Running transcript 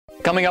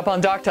Coming up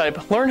on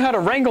Doctype, learn how to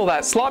wrangle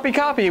that sloppy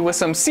copy with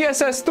some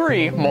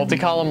CSS3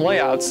 multi-column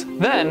layouts.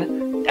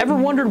 Then, ever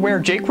wondered where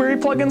jQuery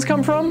plugins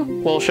come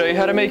from? We'll show you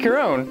how to make your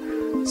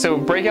own. So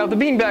break out the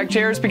beanbag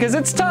chairs because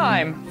it's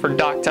time for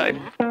Doctype.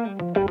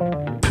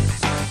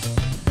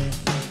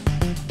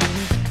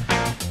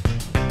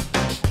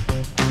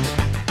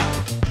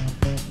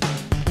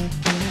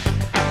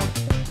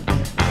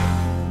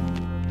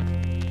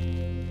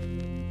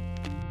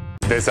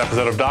 This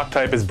episode of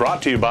Doctype is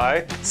brought to you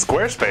by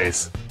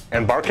Squarespace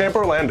and Barcamp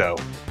Orlando.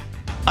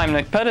 I'm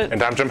Nick Pettit.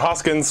 And I'm Jim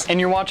Hoskins. And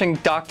you're watching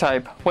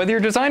Doctype. Whether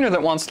you're a designer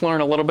that wants to learn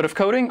a little bit of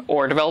coding,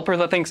 or a developer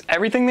that thinks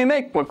everything they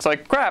make looks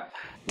like crap,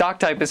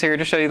 Doctype is here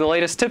to show you the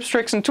latest tips,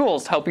 tricks, and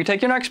tools to help you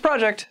take your next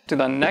project to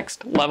the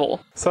next level.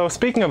 So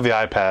speaking of the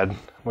iPad,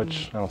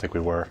 which I don't think we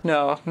were.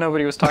 No,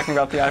 nobody was talking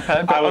about the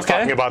iPad. But I was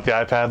talking about the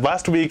iPad.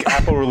 Last week,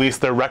 Apple released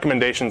their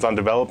recommendations on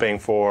developing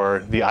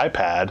for the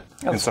iPad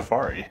in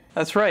Safari.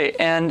 That's right,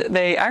 and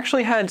they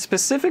actually had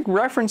specific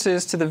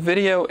references to the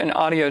video and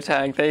audio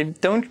tag. They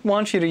don't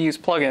want you to use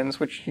plugins,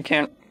 which you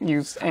can't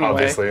use anyway.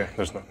 Obviously,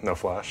 there's no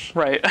Flash.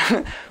 Right,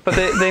 but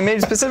they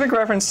made specific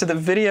reference to the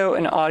video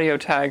and audio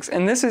tags,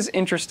 and this is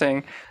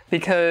interesting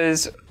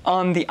because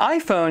on the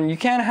iPhone you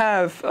can't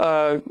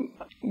have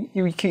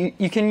you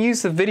can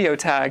use the video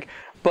tag,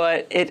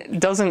 but it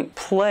doesn't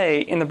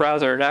play in the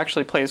browser. It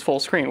actually plays full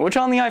screen, which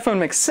on the iPhone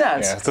makes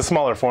sense. Yeah, it's a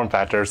smaller form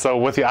factor. So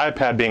with the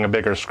iPad being a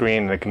bigger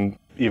screen, it can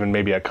even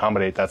maybe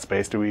accommodate that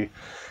space. We're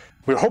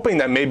hoping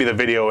that maybe the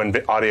video and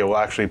audio will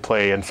actually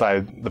play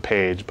inside the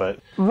page, but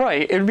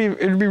right, it'd be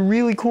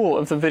really cool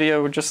if the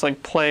video would just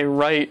like play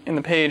right in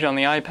the page on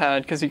the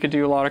iPad, because you could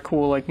do a lot of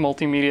cool like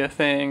multimedia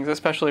things,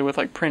 especially with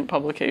like print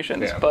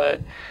publications. Yeah.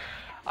 But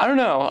I don't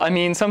know. I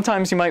mean,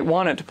 sometimes you might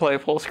want it to play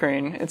full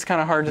screen. It's kind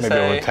of hard to say.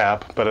 Maybe it would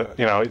tap, but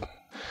you know,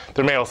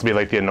 there may also be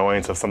like the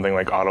annoyance of something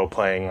like auto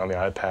playing on the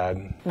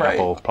iPad. Right.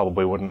 Apple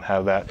probably wouldn't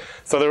have that.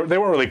 So they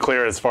weren't really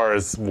clear as far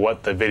as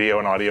what the video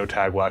and audio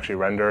tag will actually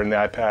render in the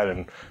iPad,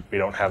 and we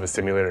don't have a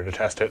simulator to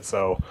test it,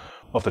 so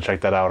we'll have to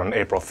check that out on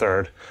April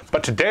 3rd.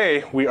 But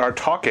today we are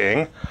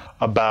talking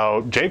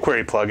about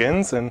jQuery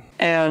plugins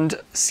and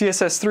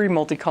CSS3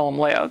 multi-column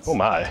layouts. Oh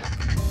my.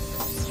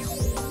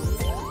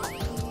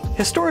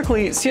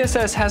 Historically,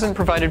 CSS hasn't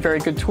provided very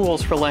good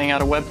tools for laying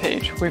out a web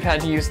page. We've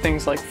had to use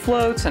things like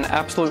floats and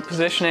absolute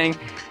positioning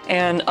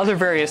and other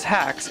various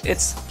hacks.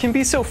 It can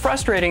be so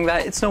frustrating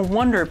that it's no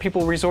wonder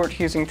people resort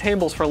to using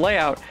tables for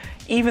layout,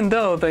 even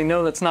though they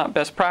know that's not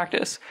best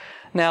practice.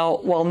 Now,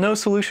 while no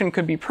solution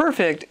could be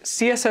perfect,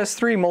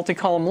 CSS3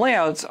 multi-column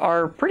layouts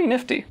are pretty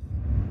nifty.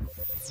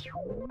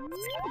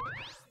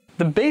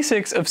 The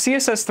basics of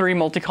CSS3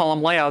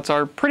 multi-column layouts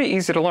are pretty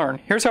easy to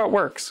learn. Here's how it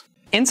works.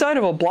 Inside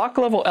of a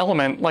block-level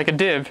element, like a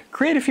div,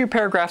 create a few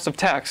paragraphs of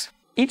text.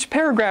 Each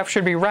paragraph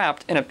should be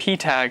wrapped in a p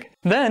tag.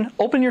 Then,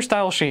 open your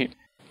style sheet.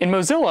 In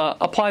Mozilla,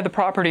 apply the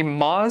property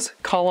moz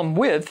column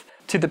width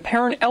to the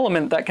parent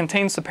element that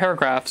contains the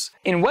paragraphs.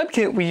 In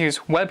WebKit, we use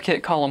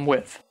WebKit column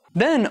width.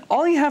 Then,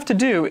 all you have to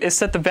do is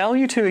set the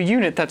value to a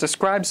unit that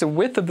describes the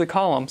width of the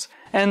columns.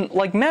 And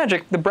like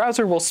magic, the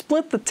browser will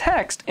split the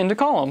text into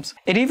columns.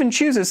 It even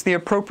chooses the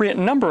appropriate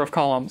number of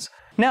columns.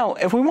 Now,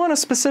 if we want a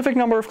specific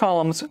number of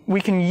columns,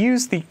 we can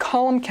use the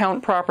column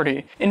count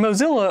property. In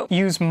Mozilla,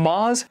 use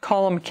moz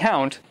column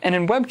count, and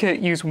in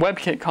WebKit, use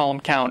WebKit column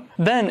count.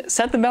 Then,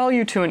 set the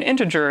value to an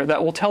integer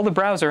that will tell the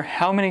browser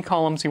how many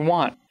columns you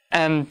want.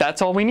 And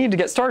that's all we need to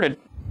get started.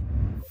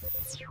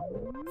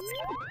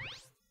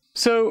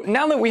 So,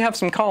 now that we have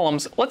some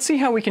columns, let's see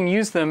how we can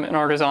use them in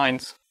our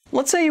designs.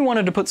 Let's say you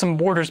wanted to put some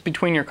borders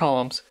between your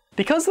columns.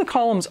 Because the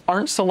columns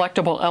aren't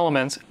selectable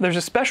elements, there's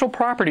a special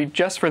property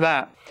just for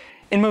that.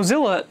 In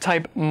Mozilla,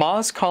 type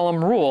moz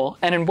column rule,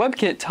 and in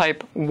WebKit,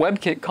 type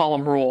WebKit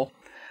column rule.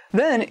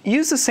 Then,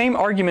 use the same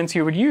arguments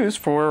you would use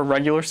for a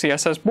regular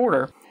CSS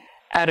border.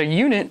 Add a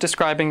unit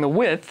describing the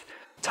width,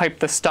 type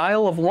the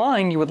style of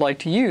line you would like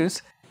to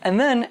use, and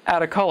then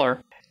add a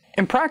color.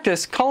 In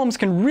practice, columns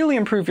can really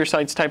improve your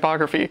site's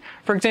typography.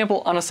 For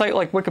example, on a site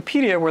like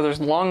Wikipedia where there's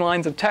long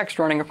lines of text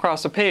running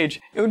across a page,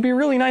 it would be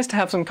really nice to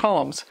have some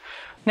columns.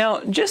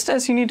 Now, just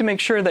as you need to make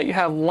sure that you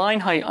have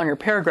line height on your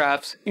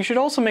paragraphs, you should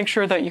also make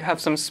sure that you have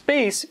some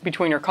space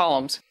between your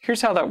columns.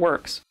 Here's how that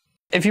works.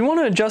 If you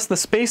want to adjust the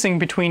spacing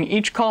between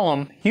each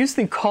column, use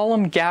the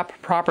column gap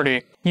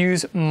property.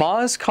 Use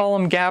moz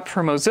column gap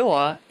for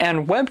Mozilla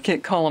and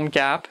WebKit column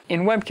gap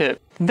in WebKit.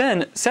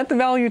 Then, set the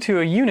value to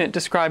a unit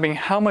describing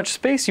how much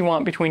space you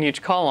want between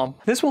each column.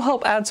 This will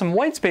help add some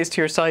white space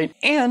to your site,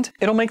 and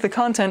it'll make the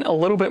content a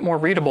little bit more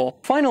readable.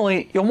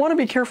 Finally, you'll want to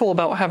be careful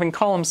about having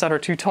columns that are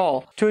too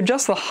tall. To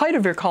adjust the height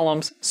of your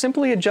columns,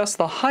 simply adjust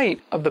the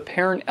height of the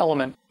parent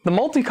element. The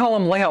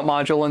multi-column layout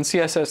module in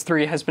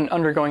CSS3 has been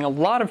undergoing a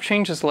lot of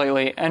changes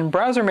lately, and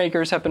browser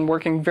makers have been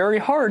working very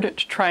hard to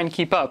try and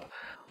keep up.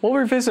 We'll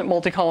revisit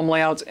multi-column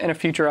layouts in a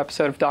future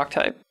episode of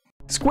Doctype.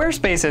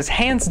 Squarespace is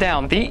hands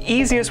down the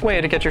easiest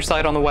way to get your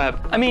site on the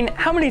web. I mean,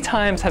 how many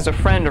times has a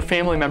friend or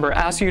family member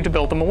asked you to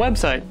build them a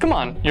website? Come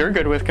on, you're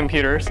good with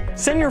computers.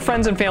 Send your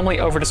friends and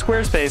family over to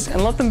Squarespace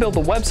and let them build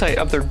the website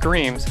of their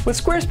dreams.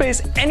 With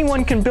Squarespace,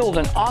 anyone can build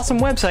an awesome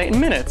website in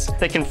minutes.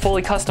 They can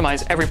fully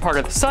customize every part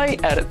of the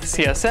site, edit the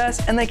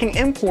CSS, and they can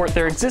import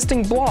their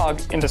existing blog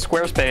into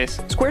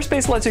Squarespace.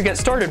 Squarespace lets you get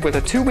started with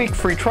a 2-week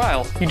free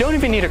trial. You don't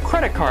even need a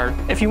credit card.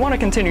 If you want to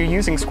continue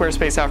using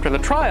Squarespace after the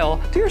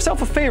trial, do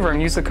yourself a favor and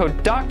use the code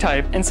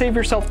Doctype and save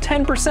yourself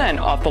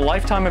 10% off the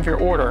lifetime of your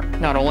order.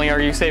 Not only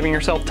are you saving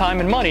yourself time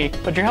and money,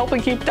 but you're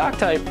helping keep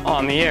Doctype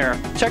on the air.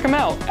 Check them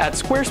out at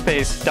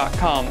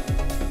squarespace.com.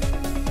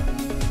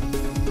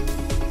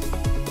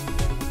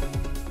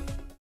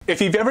 If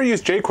you've ever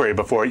used jQuery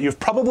before, you've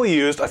probably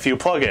used a few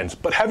plugins,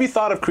 but have you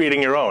thought of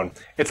creating your own?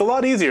 It's a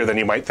lot easier than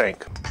you might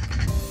think.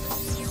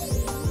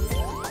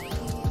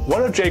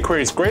 One of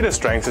jQuery's greatest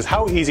strengths is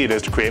how easy it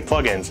is to create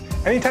plugins.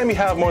 Anytime you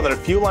have more than a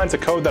few lines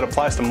of code that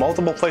applies to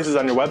multiple places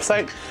on your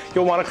website,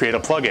 you'll want to create a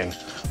plugin.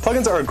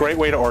 Plugins are a great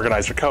way to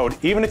organize your code,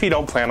 even if you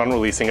don't plan on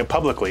releasing it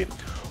publicly.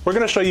 We're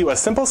going to show you a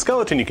simple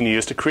skeleton you can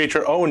use to create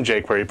your own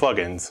jQuery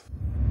plugins.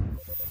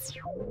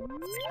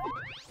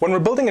 When we're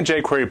building a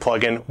jQuery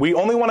plugin, we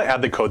only want to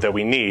add the code that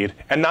we need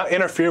and not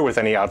interfere with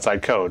any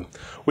outside code.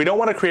 We don't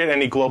want to create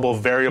any global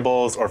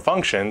variables or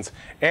functions,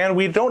 and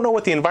we don't know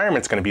what the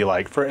environment's going to be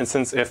like. For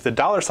instance, if the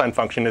 $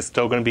 function is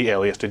still going to be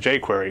aliased to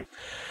jQuery.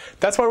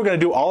 That's why we're going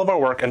to do all of our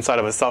work inside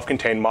of a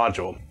self-contained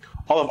module.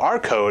 All of our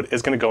code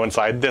is going to go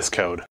inside this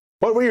code.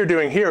 What we are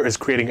doing here is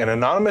creating an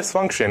anonymous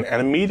function and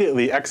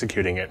immediately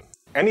executing it.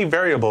 Any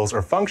variables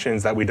or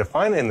functions that we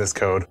define in this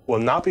code will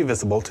not be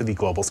visible to the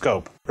global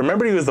scope.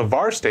 Remember to use the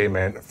var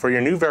statement for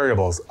your new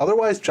variables,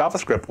 otherwise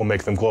JavaScript will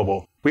make them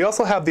global. We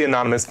also have the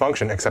anonymous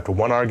function except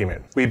one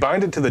argument. We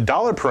bind it to the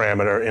 $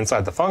 parameter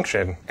inside the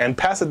function and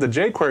pass it the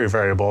jQuery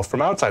variable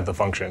from outside the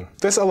function.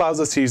 This allows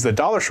us to use the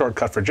 $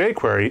 shortcut for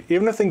jQuery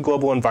even if the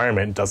global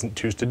environment doesn't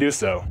choose to do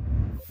so.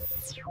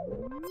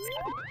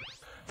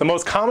 The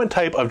most common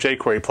type of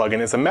jQuery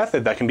plugin is a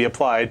method that can be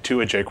applied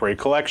to a jQuery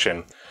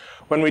collection.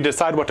 When we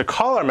decide what to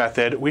call our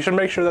method, we should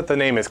make sure that the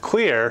name is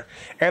clear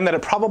and that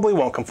it probably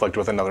won't conflict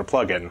with another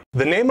plugin.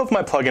 The name of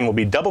my plugin will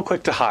be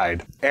DoubleClick to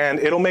hide, and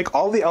it'll make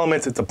all the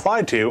elements it's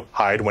applied to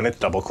hide when it's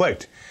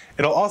double-clicked.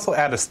 It'll also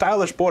add a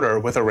stylish border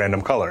with a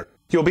random color.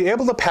 You'll be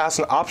able to pass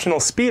an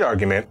optional speed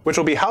argument, which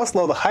will be how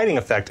slow the hiding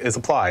effect is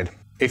applied.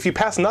 If you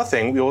pass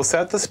nothing, we will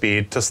set the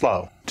speed to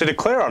slow. To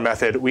declare our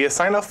method, we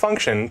assign a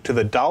function to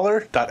the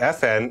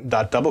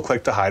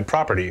 $.fn.doubleclickToHide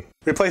property.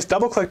 Replace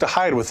DoubleClick to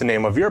hide with the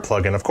name of your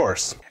plugin, of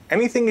course.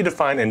 Anything you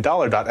define in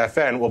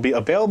 $.fn will be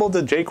available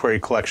to jQuery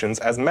collections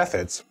as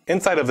methods.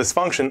 Inside of this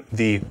function,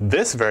 the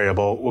this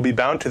variable will be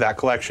bound to that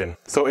collection.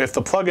 So if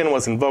the plugin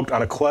was invoked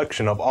on a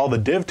collection of all the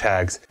div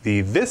tags,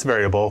 the this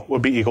variable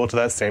would be equal to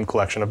that same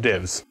collection of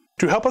divs.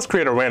 To help us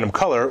create a random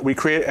color, we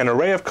create an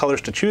array of colors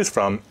to choose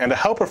from and a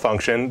helper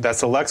function that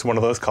selects one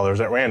of those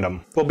colors at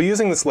random. We'll be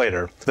using this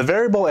later. The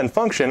variable and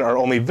function are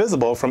only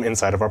visible from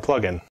inside of our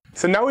plugin.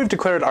 So now we've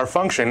declared our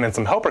function and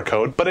some helper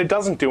code, but it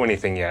doesn't do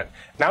anything yet.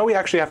 Now we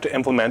actually have to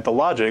implement the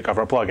logic of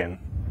our plugin.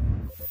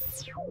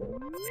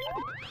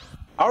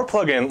 Our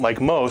plugin,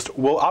 like most,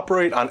 will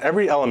operate on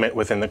every element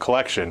within the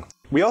collection.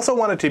 We also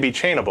want it to be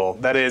chainable,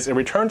 that is, it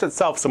returns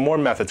itself so more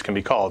methods can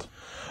be called.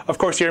 Of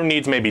course, your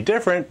needs may be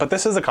different, but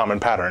this is a common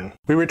pattern.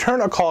 We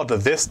return a call to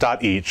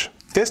this.each.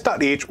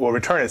 This.each will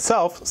return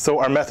itself, so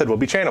our method will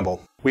be chainable.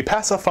 We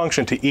pass a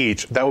function to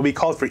each that will be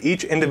called for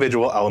each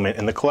individual element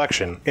in the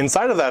collection.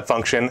 Inside of that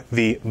function,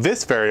 the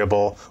this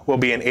variable will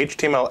be an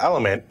HTML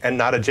element and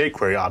not a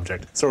jQuery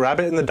object, so wrap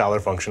it in the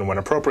 $ function when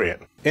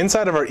appropriate.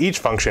 Inside of our each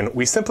function,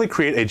 we simply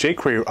create a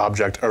jQuery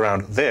object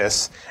around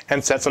this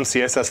and set some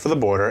CSS for the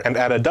border and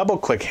add a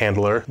double-click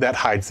handler that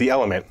hides the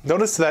element.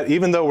 Notice that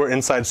even though we're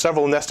inside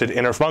several nested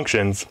inner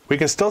functions, we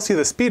can still see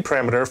the speed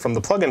parameter from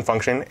the plugin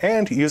function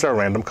and use our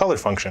random color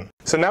function.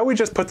 So now we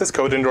just put this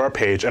code into our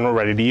page and we're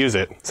ready to use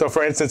it. So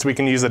for instance, we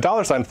can use the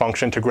 $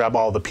 function to grab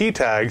all the p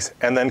tags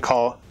and then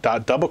call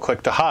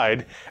 .doubleclick to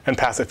hide and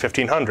pass it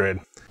 1500.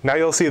 Now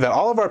you'll see that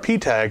all of our p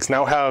tags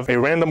now have a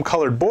random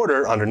colored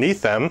border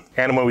underneath them,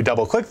 and when we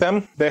double click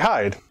them, they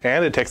hide,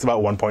 and it takes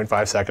about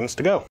 1.5 seconds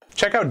to go.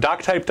 Check out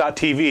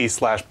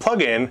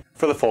doctype.tv/plugin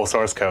for the full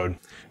source code.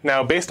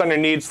 Now, based on your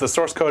needs, the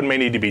source code may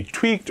need to be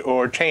tweaked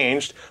or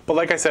changed, but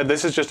like I said,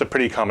 this is just a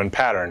pretty common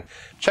pattern.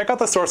 Check out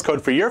the source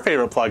code for your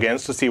favorite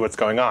plugins to see what's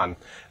going on.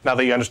 Now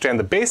that you understand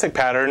the basic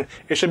pattern,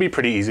 it should be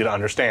pretty easy to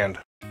understand.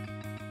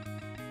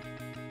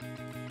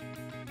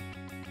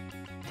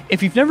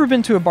 If you've never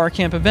been to a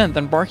Barcamp event,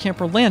 then Barcamp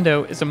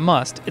Orlando is a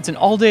must. It's an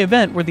all-day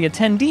event where the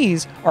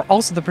attendees are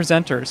also the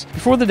presenters.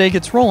 Before the day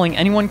gets rolling,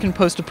 anyone can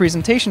post a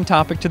presentation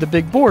topic to the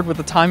big board with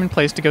a time and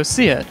place to go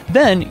see it.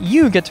 Then,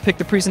 you get to pick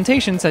the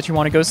presentations that you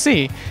want to go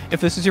see. If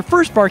this is your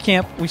first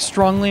Barcamp, we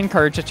strongly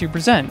encourage that you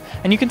present,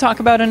 and you can talk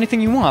about anything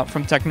you want,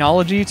 from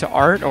technology to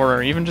art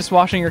or even just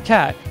washing your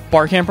cat.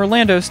 Barcamp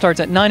Orlando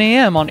starts at 9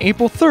 a.m. on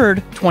April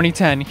 3rd,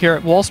 2010, here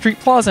at Wall Street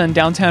Plaza in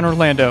downtown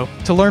Orlando.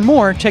 To learn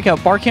more, check out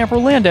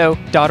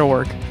barcamporlando.org.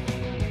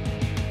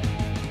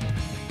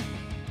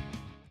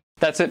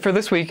 That's it for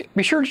this week.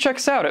 Be sure to check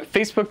us out at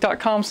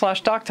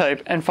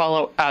facebook.com/Doctype and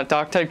follow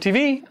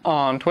 @DoctypeTV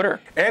on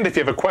Twitter. And if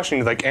you have a question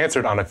you'd like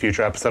answered on a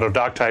future episode of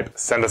Doctype,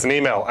 send us an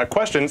email at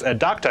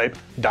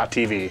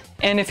questions@doctype.tv.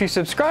 And if you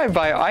subscribe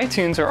via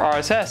iTunes or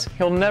RSS,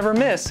 you'll never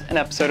miss an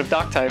episode of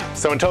Doctype.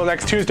 So until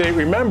next Tuesday,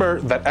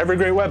 remember that every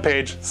great web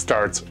page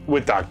starts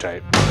with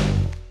Doctype.